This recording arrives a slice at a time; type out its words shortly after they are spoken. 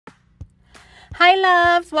Hi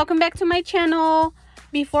loves, welcome back to my channel.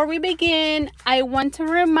 Before we begin, I want to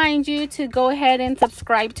remind you to go ahead and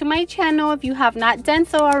subscribe to my channel if you have not done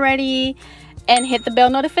so already, and hit the bell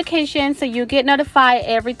notification so you get notified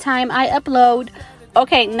every time I upload.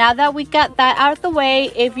 Okay, now that we got that out of the way,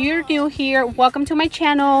 if you're new here, welcome to my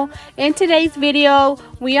channel. In today's video,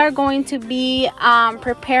 we are going to be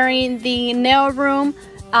preparing the nail room.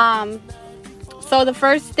 So the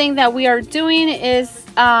first thing that we are doing is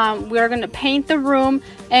we are going to paint the room,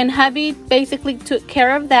 and hubby basically took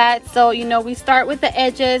care of that. So we start with the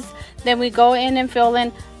edges, then we go in and fill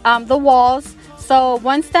in the walls. So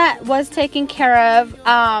once that was taken care of,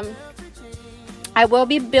 I will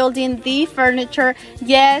be building the furniture.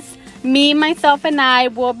 Yes, me, myself, and I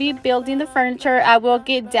will be building the furniture. I will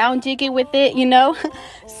get down jiggy with it,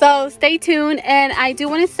 So stay tuned. And I do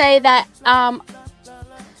want to say that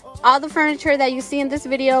all the furniture that you see in this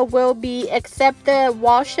video will be, except the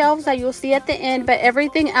wall shelves that you'll see at the end, but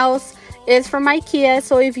everything else is from IKEA.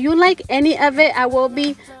 So if you like any of it, I will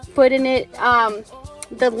be putting it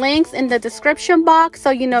the links in the description box.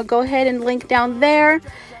 So go ahead and link down there.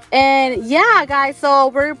 And yeah, guys, so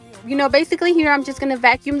we're basically here I'm just gonna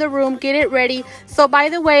vacuum the room, get it ready. So by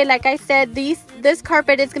the way, like I said, this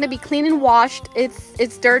carpet is gonna be clean and washed.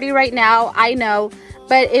 It's dirty right now, I know,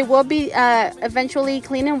 but it will be eventually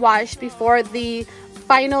clean and washed before the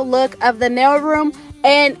final look of the nail room.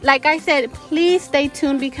 And like I said, please stay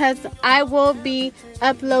tuned because I will be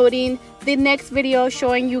uploading the next video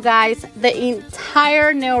showing you guys the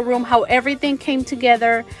entire nail room, how everything came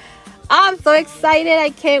together. I'm so excited. I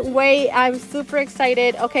can't wait. I'm super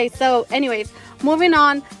excited. Okay, so anyways, moving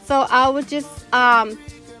on. So I will just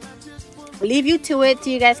leave you to it so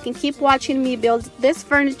you guys can keep watching me build this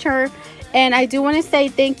furniture. And I do want to say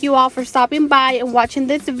thank you all for stopping by and watching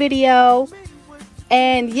this video.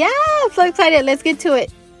 And yeah, I'm so excited. Let's get to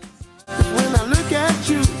it. When I look at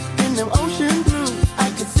you in the ocean blue, I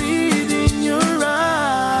can see it in your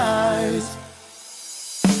eyes.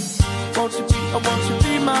 I want you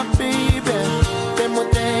be my baby. Then one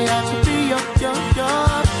day I could be your.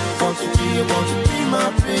 Won't you be my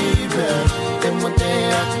baby? Then one day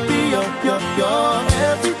I could be your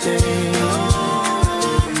everything.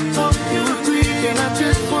 Hope you agree, and I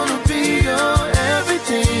just wanna be your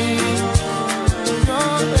everything.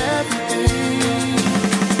 Your everything.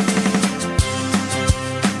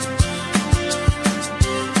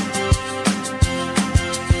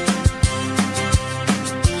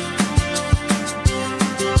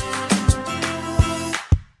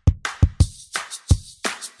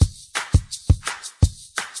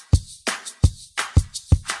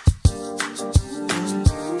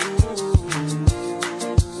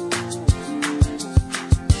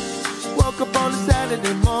 Woke up on a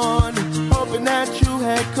Saturday morning, hoping that you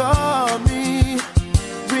had called me.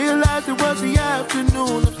 Realized it was the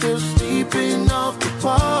afternoon, I'm still sleeping off the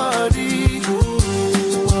party.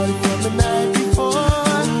 The party from the night before,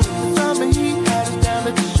 the summer heat had us down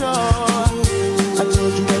at the shore. I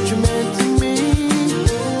told you what you meant to me,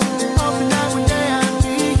 hoping that one day I'd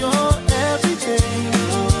be your everything.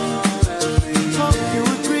 Hope you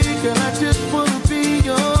agree, girl, I just wanna be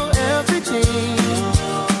your everything.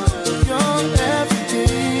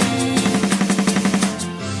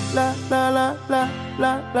 La la la la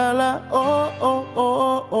la la la oh oh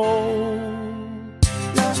oh oh.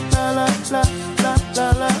 La la la la la la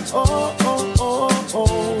la oh oh oh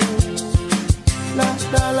oh. La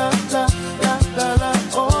la la la la la la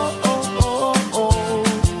oh oh oh oh.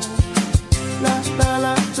 La la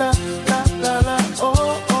la la la la la oh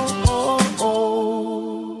oh oh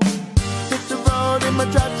oh. Hit the road in my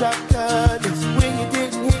drop cutters when you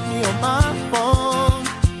didn't hit me on my phone.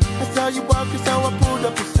 I saw you walking, so I pulled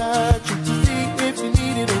up beside you to see if you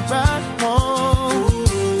needed a ride home.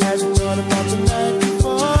 Hadn't thought about the night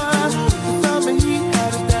before. The summer heat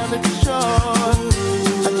had us down at the shore.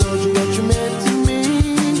 I told you what you meant to me,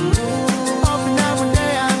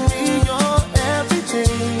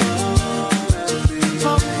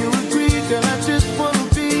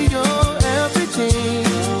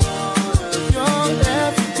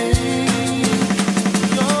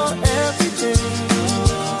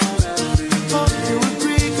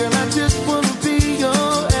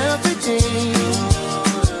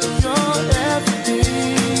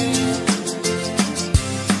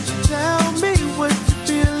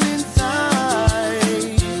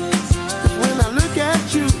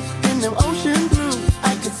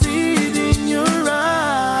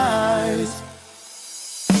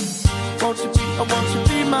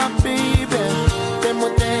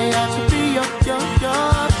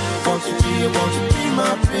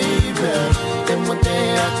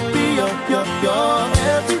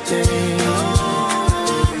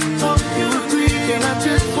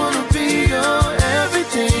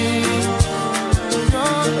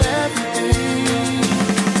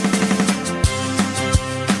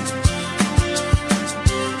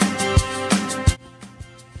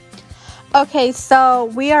 Okay, so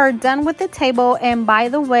we are done with the table, and by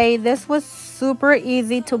the way, this was super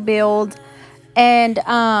easy to build. And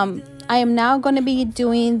I am now going to be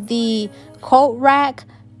doing the coat rack.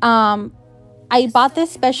 I bought this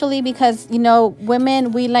specially because, you know,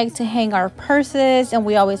 women, we like to hang our purses, and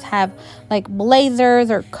we always have like blazers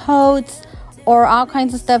or coats or all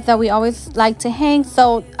kinds of stuff that we always like to hang.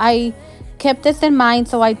 So I kept this in mind.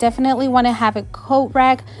 So I definitely want to have a coat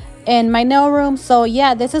rack in my nail room. So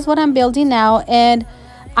yeah, this is what I'm building now. And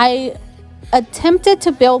I attempted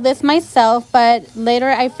to build this myself, but later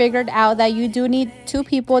I figured out that you do need 2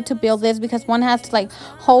 people to build this, because one has to like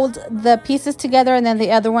hold the pieces together and then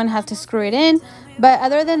the other one has to screw it in. But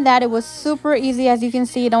other than that, it was super easy. As you can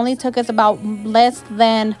see, it only took us about less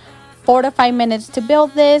than 4 to 5 minutes to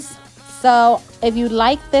build this. So if you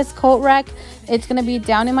like this coat rack, it's going to be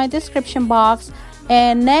down in my description box.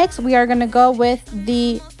 And next we are going to go with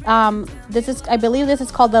the I believe this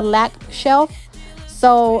is called the lac shelf.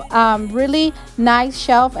 So really nice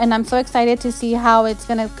shelf, and I'm so excited to see how it's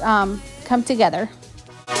gonna come together.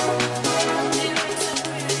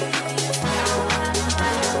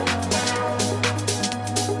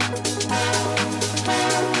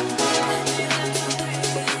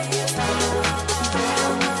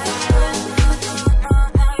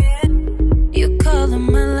 You color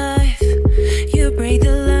my life, you break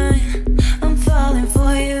the line, I'm falling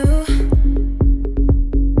for you.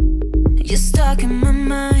 You're stuck in my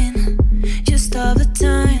mind, just all the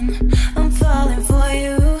time, I'm falling for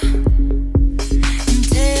you.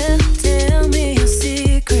 And tell me your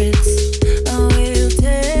secrets, I will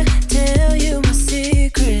tell you my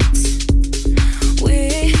secrets.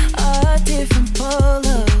 We are different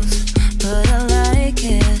polos, but I like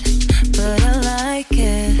it.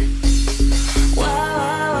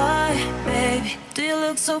 Why, baby, do you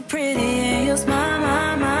look so pretty and your smile,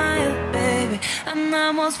 my, baby, I'm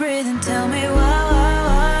almost breathing, tell me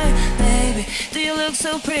why, baby, do you look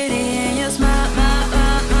so pretty and your smile,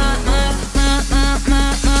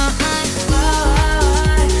 why,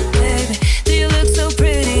 baby, do you look so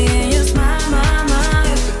pretty and your smile,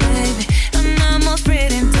 baby, I'm almost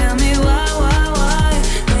breathing, tell me why,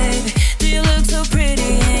 baby, do you look so pretty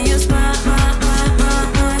and your smile,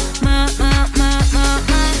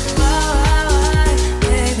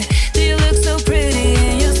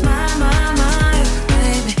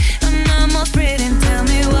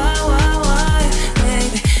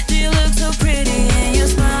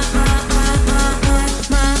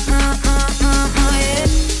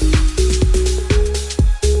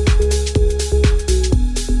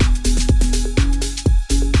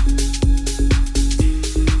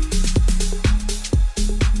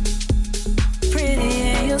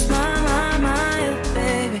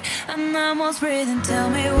 breathing, tell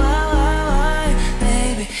me why,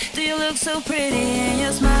 baby, do you look so pretty and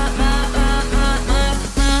your smile,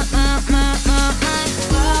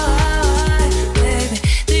 baby,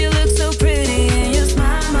 do you look so pretty and your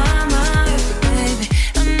smile, baby,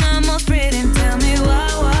 I'm almost breathing, tell me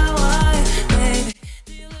why, baby,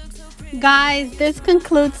 do you look so pretty. Guys, this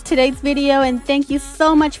concludes today's video, and thank you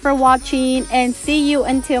so much for watching, and see you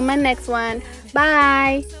until my next one.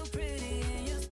 Bye.